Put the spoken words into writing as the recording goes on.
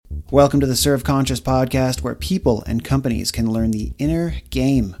Welcome to the Serve Conscious podcast, where people and companies can learn the inner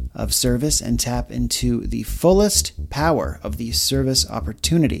game of service and tap into the fullest power of the service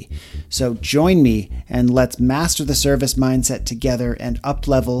opportunity. So join me and let's master the service mindset together and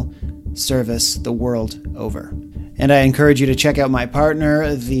up-level service the world over. And I encourage you to check out my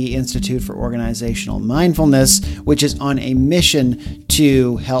partner, the Institute for Organizational Mindfulness, which is on a mission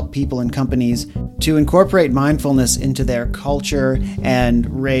to help people and companies to incorporate mindfulness into their culture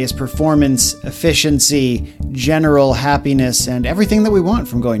and raise performance, efficiency, general happiness, and everything that we want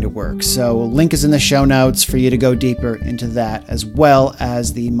from going to work. So link is in the show notes for you to go deeper into that, as well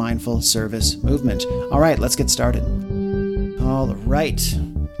as the mindful service movement. All right, let's get started. All right.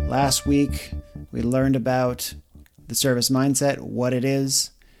 Last week, we learned about the service mindset, what it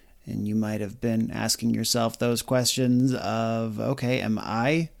is, and you might have been asking yourself those questions of, okay, am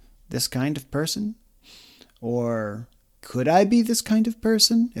I this kind of person? Or could I be this kind of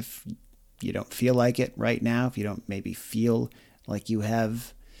person? If you don't feel like it right now, if you don't maybe feel like you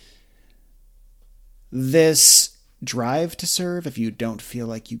have this drive to serve, if you don't feel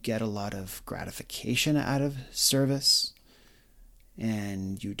like you get a lot of gratification out of service,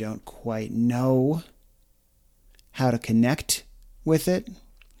 and you don't quite know how to connect with it,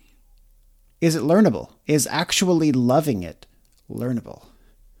 is it learnable? Is actually loving it learnable?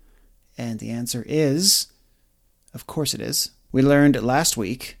 And the answer is, of course it is. We learned last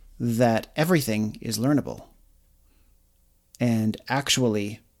week that everything is learnable. And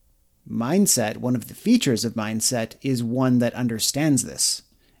actually, mindset, one of the features of mindset, is one that understands this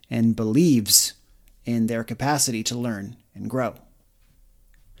and believes in their capacity to learn and grow.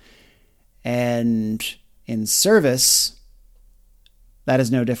 And in service, that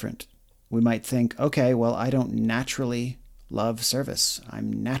is no different. We might think, okay, well, I don't naturally love service.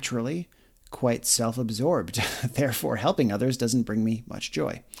 I'm naturally quite self-absorbed. Therefore, helping others doesn't bring me much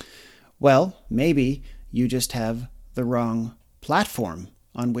joy. Well, maybe you just have the wrong platform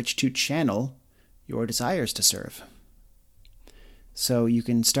on which to channel your desires to serve. So you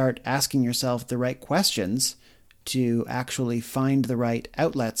can start asking yourself the right questions to actually find the right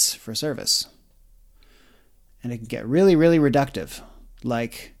outlets for service. And it can get really, really reductive.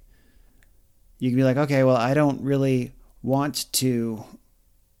 Like, you can be like, okay, well, I don't really want to,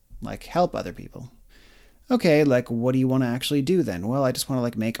 help other people. Okay, what do you want to actually do then? Well, I just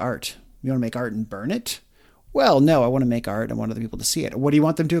want to, make art. You want to make art and burn it? Well, no, I want to make art. I want other people to see it. What do you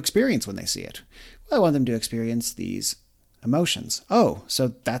want them to experience when they see it? Well, I want them to experience these emotions. Oh,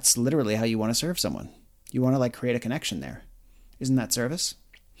 so that's literally how you want to serve someone. You want to, create a connection there. Isn't that service?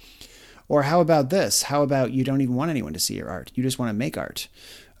 Or how about this? How about you don't even want anyone to see your art? You just want to make art.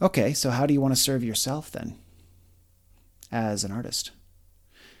 Okay, so how do you want to serve yourself then as an artist?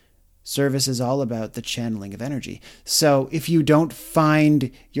 Service is all about the channeling of energy. So if you don't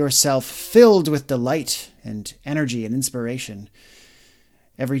find yourself filled with delight and energy and inspiration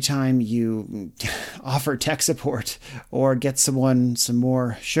every time you offer tech support or get someone some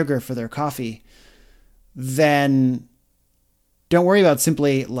more sugar for their coffee, then don't worry about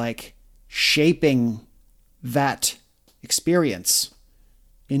simply shaping that experience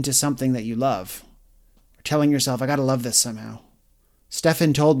into something that you love. Or telling yourself, I gotta love this somehow.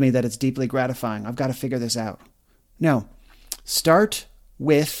 Stefan told me that it's deeply gratifying. I've got to figure this out. No. Start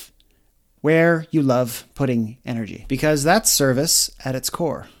with where you love putting energy, because that's service at its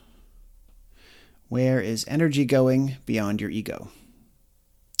core. Where is energy going beyond your ego?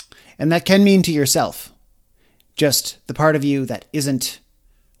 And that can mean to yourself, just the part of you that isn't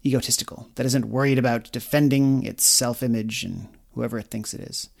egotistical, that isn't worried about defending its self-image and whoever it thinks it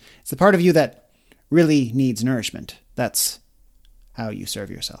is. It's the part of you that really needs nourishment. That's how you serve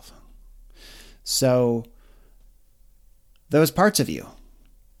yourself. So those parts of you,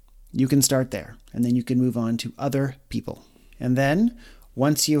 you can start there, and then you can move on to other people. And then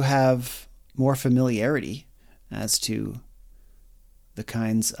once you have more familiarity as to the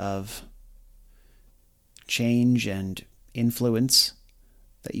kinds of change and influence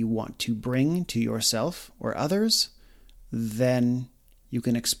that you want to bring to yourself or others, then you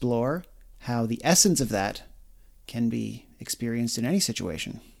can explore how the essence of that can be experienced in any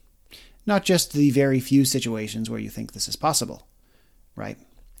situation. Not just the very few situations where you think this is possible, right?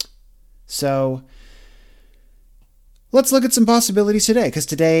 So let's look at some possibilities today, because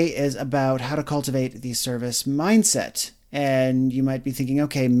today is about how to cultivate the service mindset. And you might be thinking,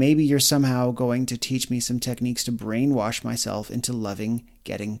 okay, maybe you're somehow going to teach me some techniques to brainwash myself into loving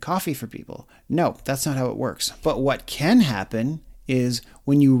getting coffee for people. No, that's not how it works. But what can happen is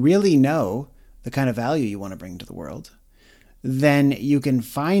when you really know the kind of value you want to bring to the world, then you can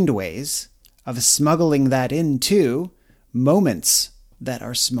find ways of smuggling that into moments that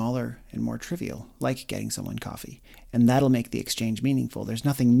are smaller and more trivial, like getting someone coffee. And that'll make the exchange meaningful. There's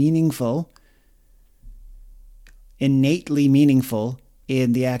nothing meaningful, innately meaningful,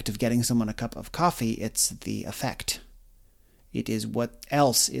 in the act of getting someone a cup of coffee. It's the effect. It is what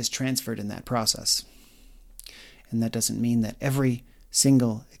else is transferred in that process. And that doesn't mean that every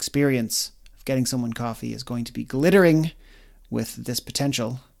single experience of getting someone coffee is going to be glittering with this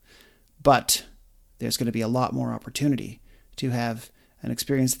potential, but there's going to be a lot more opportunity to have an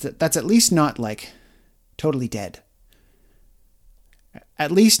experience that's at least not like totally dead.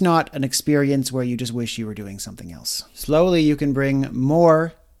 At least not an experience where you just wish you were doing something else. Slowly you can bring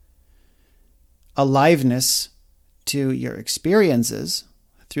more aliveness to your experiences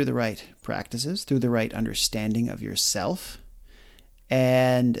through the right practices, through the right understanding of yourself.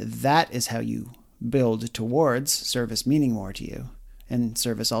 And that is how you build towards service meaning more to you, and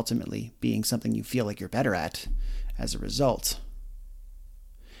service ultimately being something you feel like you're better at as a result.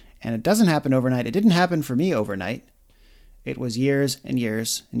 And it doesn't happen overnight. It didn't happen for me overnight. It was years and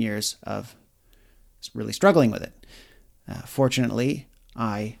years and years of really struggling with it. Fortunately,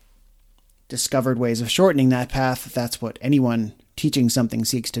 I discovered ways of shortening that path. That's what anyone teaching something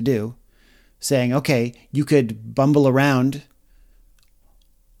seeks to do. Saying, okay, you could bumble around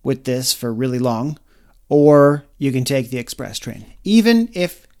with this for really long, or you can take the express train. Even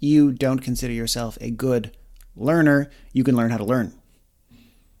if you don't consider yourself a good learner, you can learn how to learn.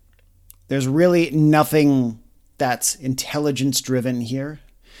 There's really nothing that's intelligence-driven here.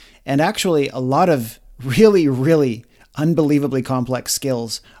 And actually, a lot of really, really unbelievably complex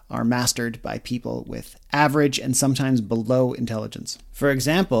skills are mastered by people with average and sometimes below intelligence. For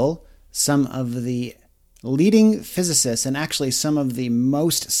example, some of the leading physicists and actually some of the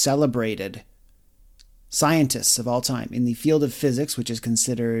most celebrated scientists of all time in the field of physics, which is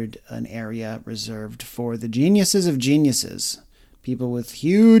considered an area reserved for the geniuses of geniuses, people with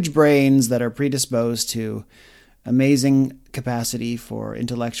huge brains that are predisposed to amazing capacity for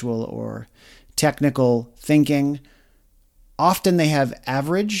intellectual or technical thinking. Often they have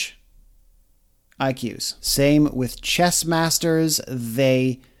average IQs. Same with chess masters.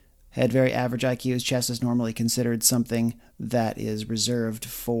 They had very average IQs. Chess is normally considered something that is reserved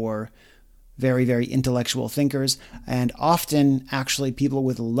for very, very intellectual thinkers. And often, actually, people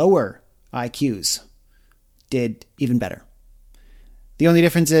with lower IQs did even better. The only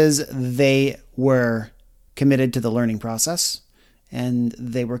difference is they were committed to the learning process, and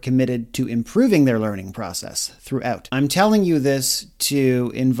they were committed to improving their learning process throughout. I'm telling you this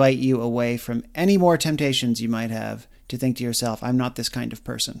to invite you away from any more temptations you might have to think to yourself, I'm not this kind of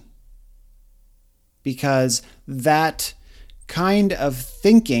person. Because that kind of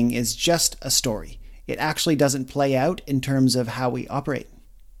thinking is just a story. It actually doesn't play out in terms of how we operate.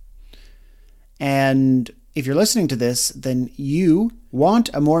 And if you're listening to this, then you want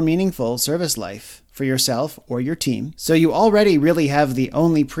a more meaningful service life for yourself or your team. So you already really have the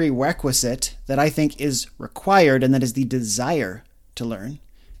only prerequisite that I think is required, and that is the desire to learn.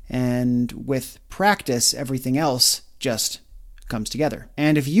 And with practice, everything else just comes together.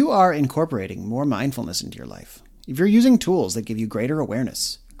 And if you are incorporating more mindfulness into your life, if you're using tools that give you greater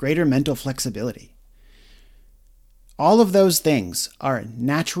awareness, greater mental flexibility, all of those things are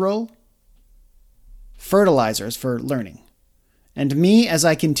natural fertilizers for learning. And me, as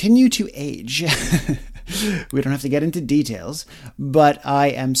I continue to age, we don't have to get into details, but I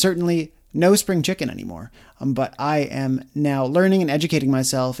am certainly no spring chicken anymore. But I am now learning and educating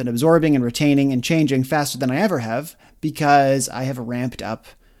myself and absorbing and retaining and changing faster than I ever have, because I have ramped up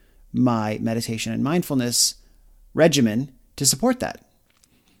my meditation and mindfulness regimen to support that.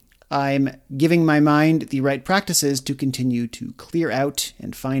 I'm giving my mind the right practices to continue to clear out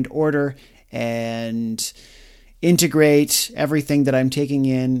and find order and integrate everything that I'm taking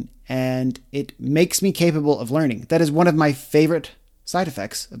in, and it makes me capable of learning. That is one of my favorite side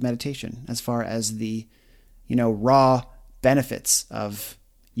effects of meditation, as far as the, raw benefits of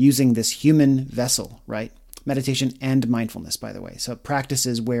using this human vessel, right? Meditation and mindfulness, by the way. So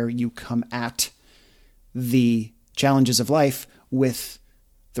practices where you come at the challenges of life with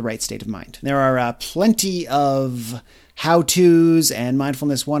the right state of mind. There are plenty of how-tos and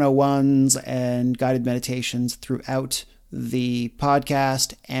mindfulness 101s and guided meditations throughout the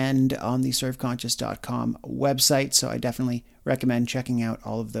podcast and on the serveconscious.com website. So I definitely recommend checking out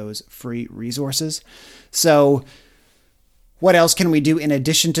all of those free resources. So what else can we do in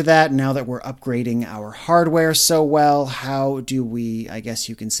addition to that? Now that we're upgrading our hardware so well, how do we, I guess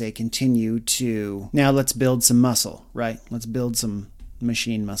you can say, continue to... Now let's build some muscle, right? Let's build some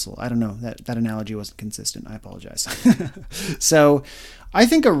machine muscle. I don't know, that analogy wasn't consistent. I apologize. So I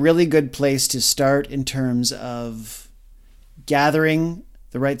think a really good place to start in terms of gathering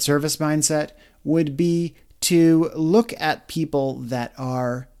the right service mindset would be to look at people that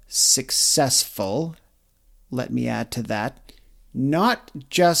are successful. Let me add to that, not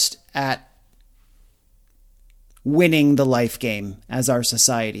just at winning the life game as our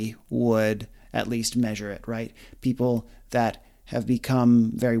society would at least measure it, right? People that have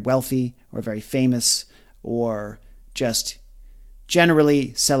become very wealthy or very famous or just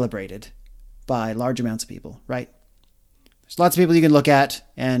generally celebrated by large amounts of people, right? There's lots of people you can look at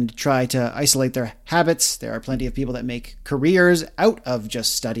and try to isolate their habits. There are plenty of people that make careers out of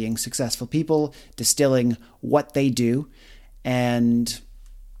just studying successful people, distilling what they do, and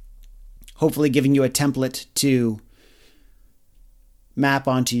hopefully giving you a template to map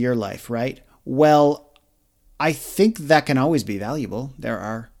onto your life, right? Well, I think that can always be valuable. There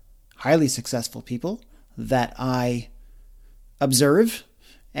are highly successful people that I observe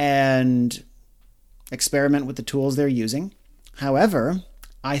and experiment with the tools they're using. However,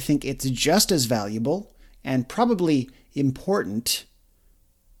 I think it's just as valuable and probably important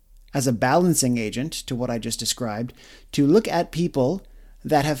as a balancing agent to what I just described to look at people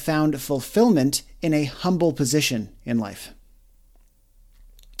that have found fulfillment in a humble position in life.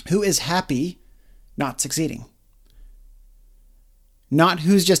 Who is happy not succeeding? Not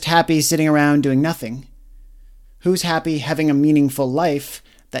who's just happy sitting around doing nothing. Who's happy having a meaningful life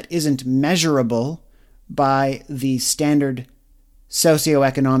that isn't measurable by the standard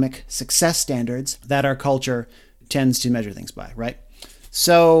socioeconomic success standards that our culture tends to measure things by, right?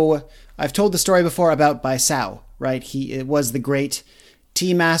 So I've told the story before about Bai Sao, right? He was the great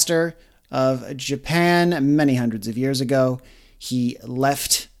tea master of Japan many hundreds of years ago. He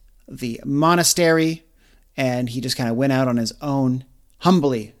left the monastery and he just kind of went out on his own,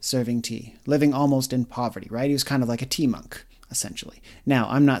 humbly serving tea, living almost in poverty, right? He was kind of like a tea monk, essentially. Now,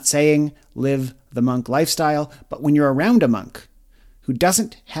 I'm not saying live the monk lifestyle, but when you're around a monk who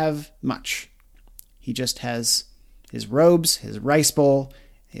doesn't have much, he just has his robes, his rice bowl,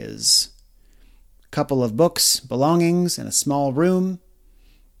 his couple of books, belongings, and a small room,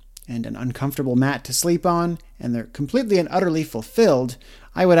 and an uncomfortable mat to sleep on, and they're completely and utterly fulfilled,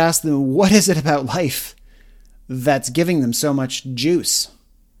 I would ask them, what is it about life that's giving them so much juice?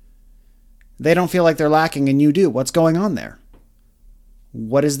 They don't feel like they're lacking, and you do. What's going on there?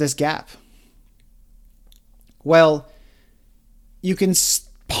 What is this gap? Well, you can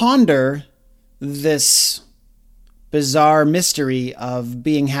ponder this bizarre mystery of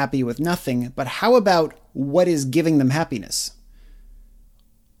being happy with nothing, but how about what is giving them happiness?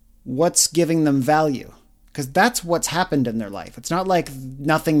 What's giving them value? Because that's what's happened in their life. It's not like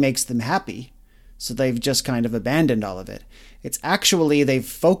nothing makes them happy, so they've just kind of abandoned all of it. It's actually they've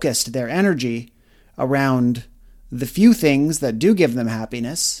focused their energy around the few things that do give them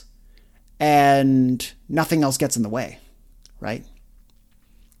happiness, and nothing else gets in the way, right?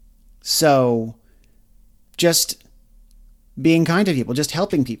 So just being kind to people, just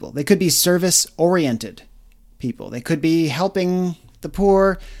helping people. They could be service-oriented people. They could be helping the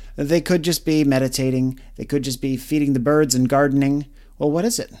poor. They could just be meditating. They could just be feeding the birds and gardening. Well, what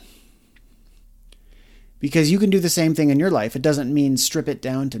is it? Because you can do the same thing in your life. It doesn't mean strip it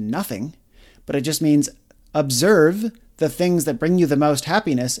down to nothing, but it just means observe the things that bring you the most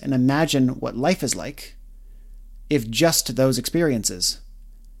happiness and imagine what life is like if just those experiences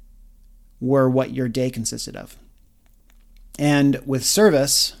were what your day consisted of. And with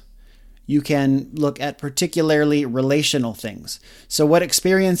service, you can look at particularly relational things. So what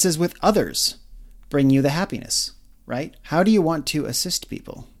experiences with others bring you the happiness, right? How do you want to assist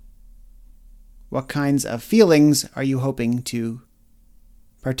people? What kinds of feelings are you hoping to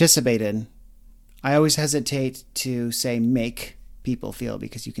participate in? I always hesitate to say make people feel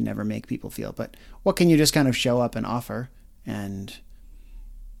because you can never make people feel, but what can you just kind of show up and offer? And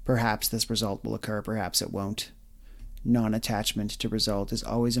perhaps this result will occur, perhaps it won't. Non-attachment to result is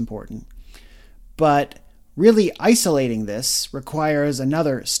always important. But really isolating this requires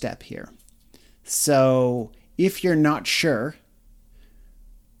another step here. So if you're not sure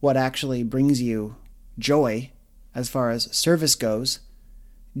what actually brings you joy as far as service goes,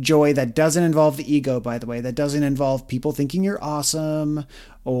 joy that doesn't involve the ego, by the way, that doesn't involve people thinking you're awesome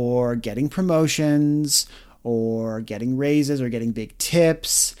or getting promotions or getting raises or getting big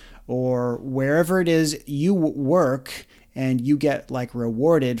tips or wherever it is you work and you get like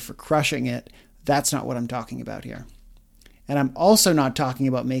rewarded for crushing it. That's not what I'm talking about here. And I'm also not talking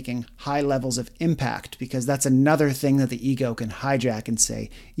about making high levels of impact, because that's another thing that the ego can hijack and say,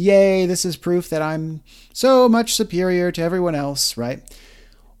 yay, this is proof that I'm so much superior to everyone else, right?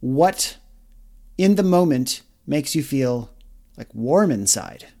 What in the moment makes you feel like warm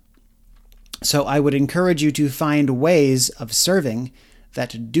inside? So I would encourage you to find ways of serving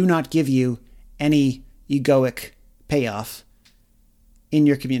that do not give you any egoic payoff in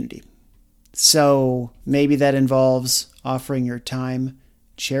your community. So maybe that involves offering your time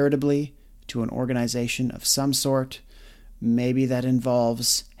charitably to an organization of some sort. Maybe that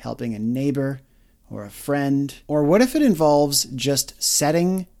involves helping a neighbor or a friend. Or what if it involves just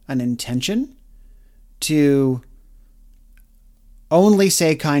setting an intention to only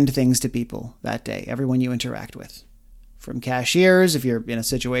say kind things to people that day, everyone you interact with? From cashiers, if you're in a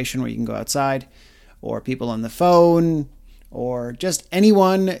situation where you can go outside, or people on the phone, or just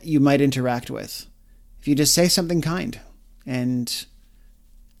anyone you might interact with. If you just say something kind and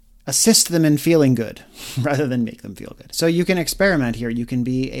assist them in feeling good rather than make them feel good. So you can experiment here. You can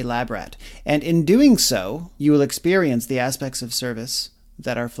be a lab rat. And in doing so, you will experience the aspects of service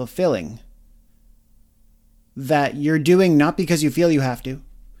that are fulfilling, that you're doing not because you feel you have to,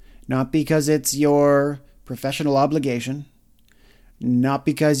 not because it's your professional obligation, not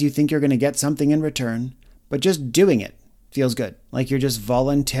because you think you're going to get something in return, but just doing it feels good. Like you're just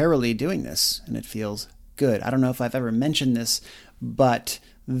voluntarily doing this, and it feels good. I don't know if I've ever mentioned this, but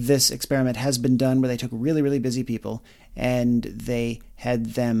this experiment has been done where they took really, really busy people and they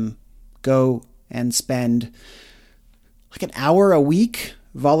had them go and spend like an hour a week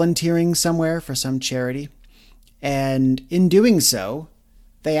volunteering somewhere for some charity. And in doing so,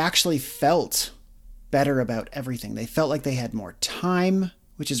 they actually felt better about everything. They felt like they had more time,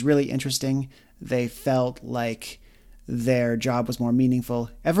 which is really interesting. They felt like their job was more meaningful.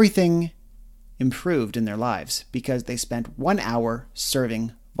 Everything improved in their lives because they spent 1 hour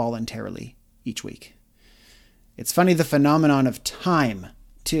serving voluntarily each week. It's funny, the phenomenon of time,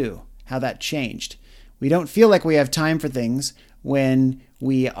 too, how that changed. We don't feel like we have time for things when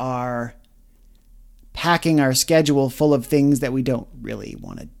we are packing our schedule full of things that we don't really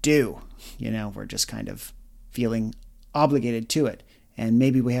want to do. We're just kind of feeling obligated to it. And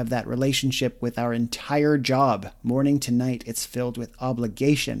maybe we have that relationship with our entire job. Morning to night, it's filled with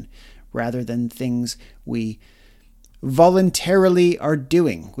obligation rather than things we voluntarily are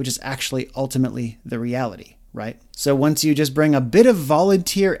doing, which is actually ultimately the reality, right? So once you just bring a bit of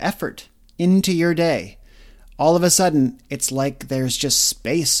volunteer effort into your day, all of a sudden, it's like there's just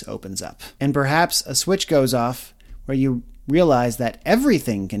space opens up. And perhaps a switch goes off where you realize that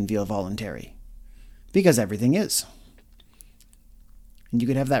everything can feel voluntary, because everything is. And you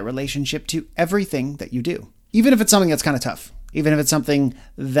could have that relationship to everything that you do, even if it's something that's kind of tough, even if it's something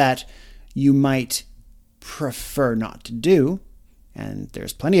that you might prefer not to do. And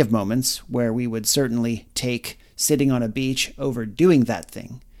there's plenty of moments where we would certainly take sitting on a beach over doing that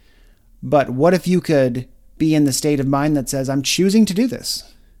thing. But what if you could be in the state of mind that says, I'm choosing to do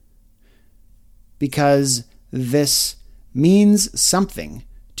this because this means something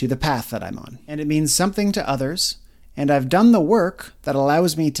to the path that I'm on, and it means something to others, and I've done the work that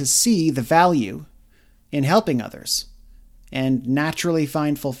allows me to see the value in helping others and naturally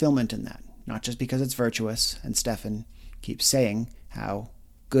find fulfillment in that, not just because it's virtuous. And Stefan keeps saying how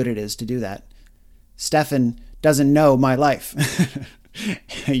good it is to do that. Stefan doesn't know my life.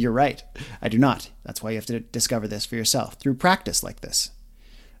 You're right. I do not. That's why you have to discover this for yourself through practice like this.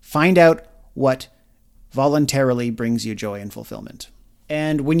 Find out what voluntarily brings you joy and fulfillment.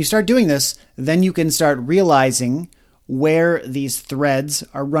 And when you start doing this, then you can start realizing where these threads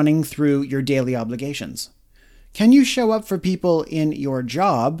are running through your daily obligations. Can you show up for people in your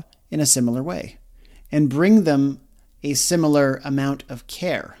job in a similar way and bring them a similar amount of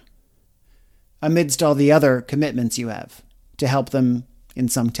care amidst all the other commitments you have to help them in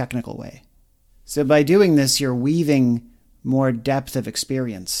some technical way? So by doing this, you're weaving more depth of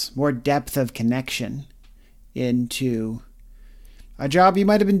experience, more depth of connection into a job you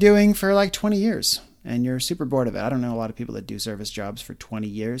might have been doing for like 20 years and you're super bored of it. I don't know a lot of people that do service jobs for 20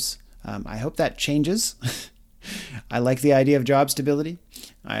 years. I hope that changes. I like the idea of job stability.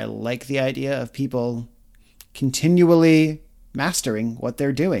 I like the idea of people continually mastering what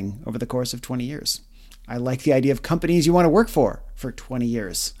they're doing over the course of 20 years. I like the idea of companies you want to work for 20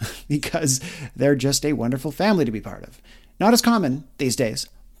 years because they're just a wonderful family to be part of. Not as common these days,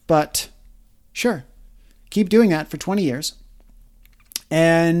 but sure. Keep doing that for 20 years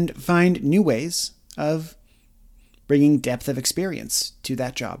and find new ways of bringing depth of experience to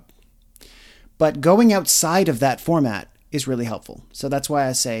that job. But going outside of that format is really helpful. So that's why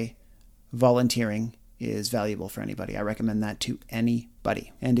I say volunteering is valuable for anybody. I recommend that to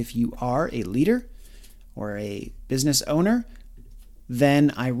anybody. And if you are a leader or a business owner,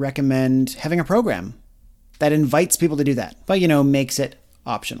 then I recommend having a program that invites people to do that, but makes it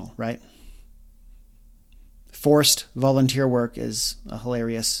optional, right? forced volunteer work is a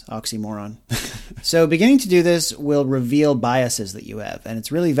hilarious oxymoron. So beginning to do this will reveal biases that you have, and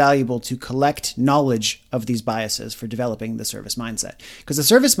it's really valuable to collect knowledge of these biases for developing the service mindset. Because the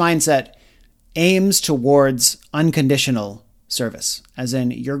service mindset aims towards unconditional service, as in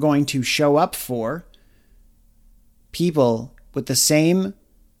you're going to show up for people with the same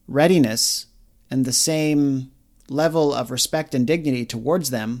readiness and the same level of respect and dignity towards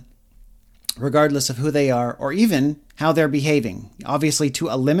them, regardless of who they are or even how they're behaving. Obviously to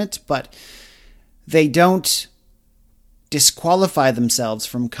a limit, but they don't disqualify themselves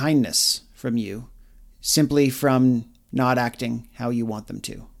from kindness from you simply from not acting how you want them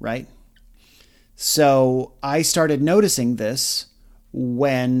to, right? So I started noticing this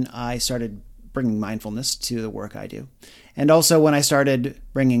when I started bringing mindfulness to the work I do. And also when I started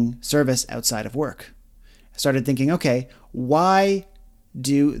bringing service outside of work. I started thinking, okay, why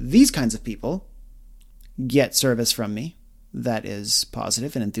do these kinds of people get service from me that is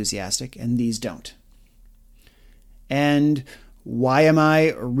positive and enthusiastic, and these don't? And why am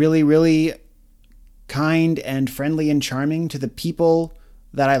I really, really kind and friendly and charming to the people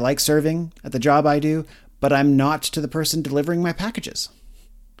that I like serving at the job I do, but I'm not to the person delivering my packages?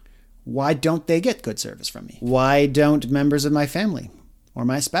 Why don't they get good service from me? Why don't members of my family or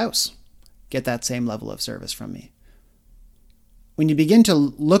my spouse get that same level of service from me? When you begin to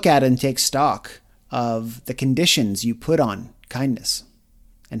look at and take stock of the conditions you put on kindness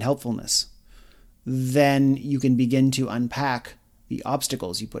and helpfulness, then you can begin to unpack the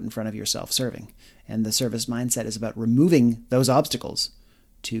obstacles you put in front of yourself serving. And the service mindset is about removing those obstacles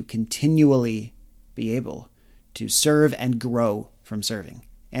to continually be able to serve and grow from serving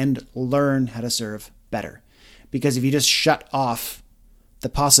and learn how to serve better. Because if you just shut off the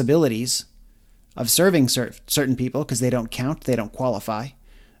possibilities of serving certain people because they don't count, they don't qualify,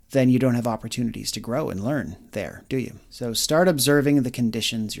 then you don't have opportunities to grow and learn there, do you? So start observing the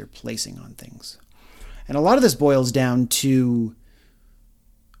conditions you're placing on things. And a lot of this boils down to,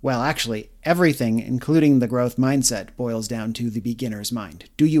 well, actually, everything, including the growth mindset, boils down to the beginner's mind.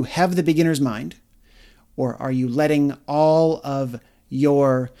 Do you have the beginner's mind? Or are you letting all of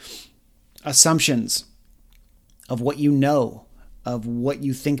your assumptions of what you know, of what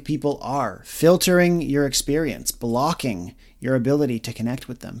you think people are, filtering your experience, blocking your ability to connect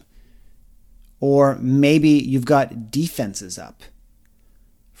with them? Or maybe you've got defenses up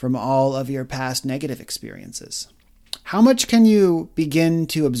from all of your past negative experiences. How much can you begin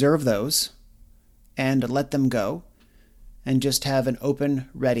to observe those and let them go and just have an open,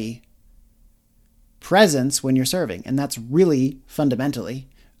 ready presence when you're serving? And that's really fundamentally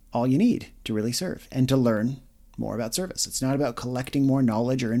all you need to really serve and to learn more about service. It's not about collecting more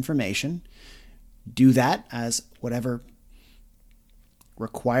knowledge or information. Do that as whatever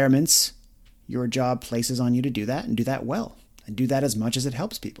requirements your job places on you to do that, and do that well, and do that as much as it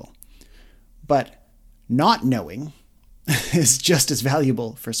helps people. But not knowing is just as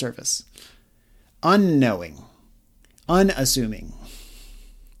valuable for service. Unknowing, unassuming,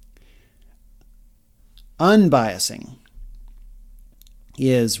 unbiasing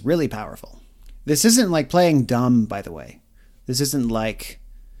is really powerful. This isn't like playing dumb, by the way. This isn't like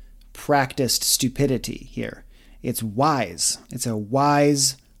practiced stupidity here. It's wise. It's a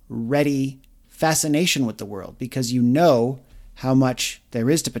wise, ready fascination with the world because you know how much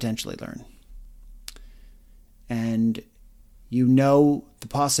there is to potentially learn. And you know the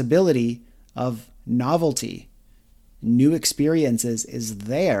possibility of novelty, new experiences is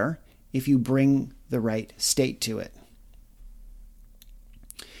there if you bring the right state to it.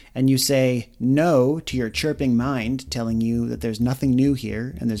 And you say no to your chirping mind telling you that there's nothing new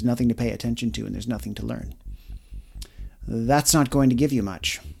here and there's nothing to pay attention to and there's nothing to learn. That's not going to give you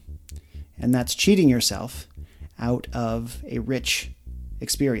much. And that's cheating yourself out of a rich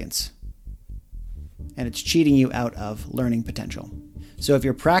experience. And it's cheating you out of learning potential. So if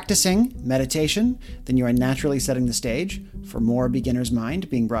you're practicing meditation, then you are naturally setting the stage for more beginner's mind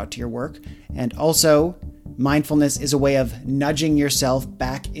being brought to your work. And also, mindfulness is a way of nudging yourself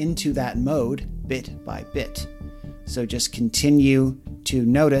back into that mode bit by bit. So just continue to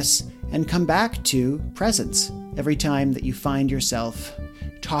notice and come back to presence every time that you find yourself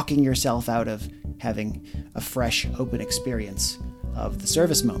talking yourself out of having a fresh, open experience of the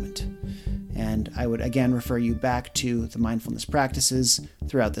service moment. And I would again refer you back to the mindfulness practices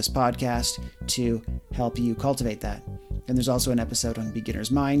throughout this podcast to help you cultivate that. And there's also an episode on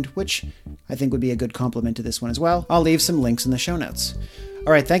beginner's mind, which I think would be a good complement to this one as well. I'll leave some links in the show notes.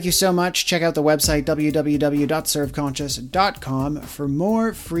 All right, thank you so much. Check out the website, www.serveconscious.com, for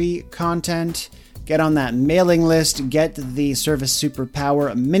more free content. get on that mailing list, get the Service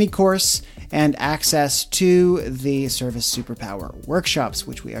Superpower mini course, and access to the Service Superpower workshops,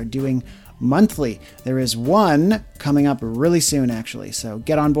 which we are doing monthly. There is one coming up really soon, actually, so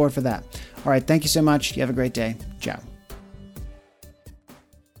get on board for that. All right, thank you so much. You have a great day. Ciao.